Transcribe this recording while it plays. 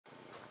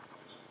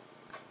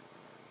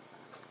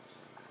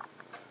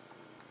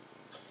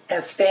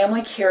As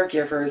family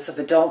caregivers of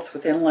adults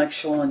with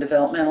intellectual and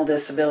developmental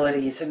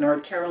disabilities in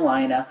North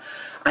Carolina,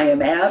 I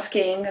am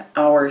asking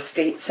our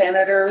state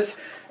senators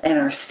and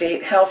our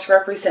state House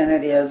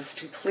representatives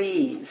to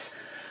please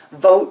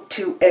vote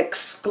to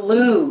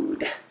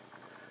exclude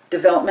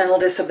developmental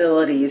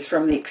disabilities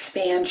from the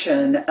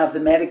expansion of the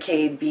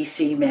Medicaid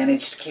BC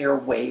managed care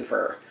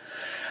waiver.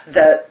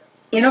 The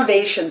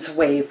innovations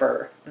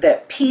waiver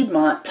that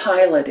Piedmont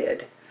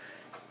piloted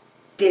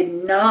did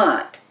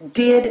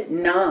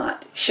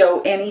not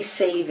show any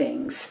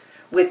savings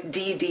with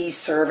DD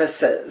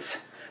services.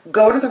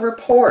 Go to the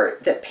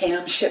report that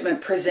Pam Shipman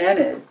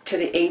presented to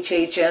the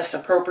HHS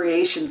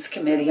Appropriations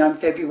Committee on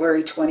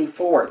February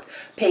 24th,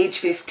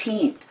 page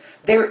 15th.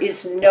 There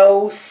is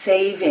no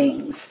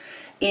savings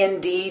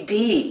in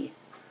DD.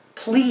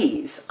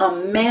 Please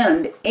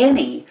amend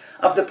any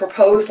of the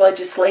proposed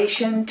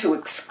legislation to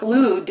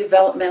exclude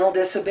developmental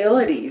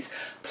disabilities.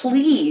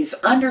 Please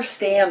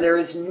understand there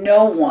is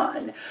no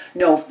one,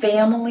 no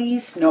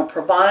families, no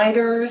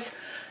providers,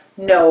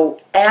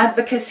 no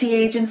advocacy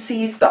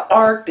agencies, the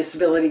ARC,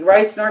 Disability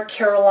Rights North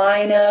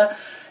Carolina,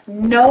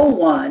 no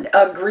one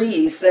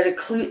agrees that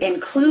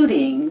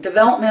including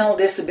developmental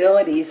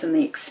disabilities in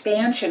the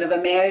expansion of a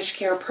managed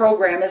care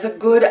program is a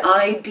good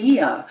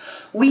idea.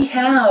 We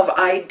have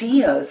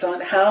ideas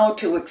on how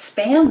to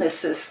expand the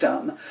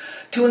system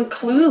to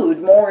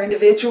include more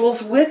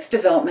individuals with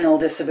developmental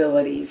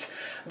disabilities.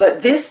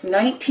 But this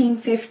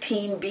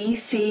 1915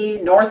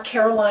 BC North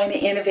Carolina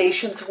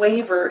Innovations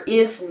Waiver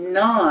is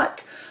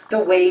not the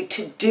way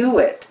to do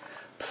it.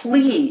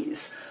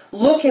 Please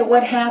look at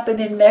what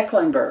happened in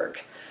Mecklenburg.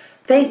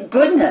 Thank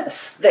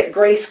goodness that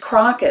Grace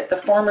Crockett, the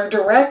former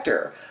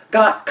director,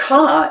 got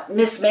caught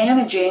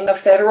mismanaging a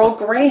federal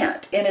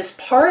grant. And as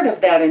part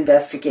of that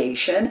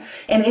investigation,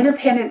 an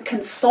independent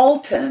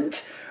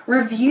consultant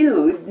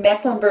reviewed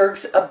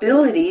Mecklenburg's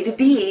ability to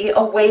be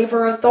a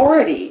waiver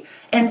authority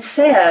and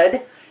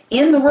said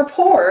in the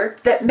report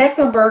that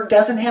Mecklenburg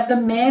doesn't have the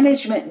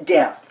management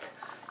depth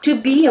to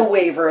be a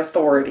waiver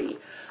authority.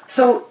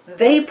 So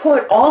they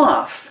put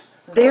off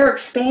their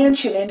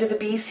expansion into the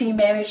BC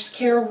managed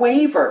care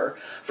waiver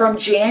from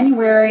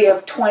January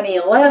of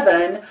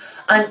 2011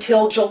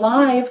 until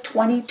July of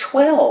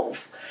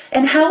 2012.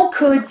 And how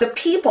could the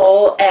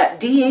people at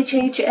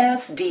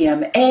DHHS,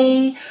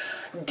 DMA,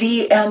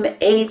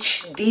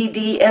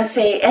 DMH,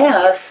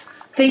 DDSAS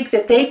think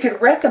that they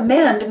could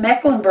recommend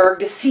Mecklenburg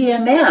to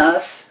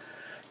CMS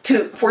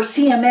for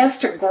CMS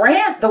to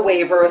grant the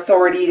waiver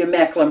authority to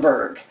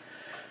Mecklenburg?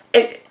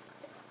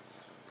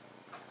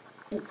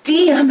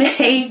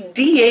 DMA,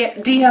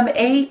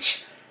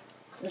 DMH,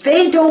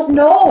 they don't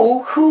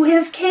know who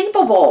is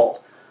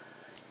capable.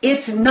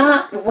 It's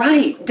not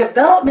right.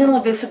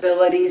 Developmental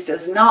disabilities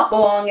does not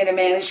belong in a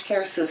managed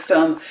care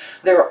system.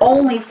 There are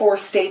only 4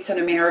 states in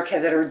America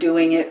that are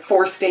doing it.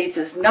 4 states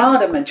is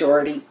not a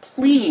majority.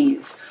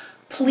 Please,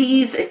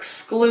 please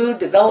exclude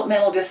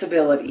developmental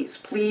disabilities.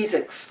 Please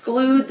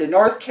exclude the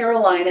North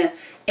Carolina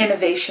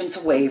Innovations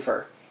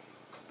Waiver.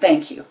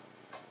 Thank you.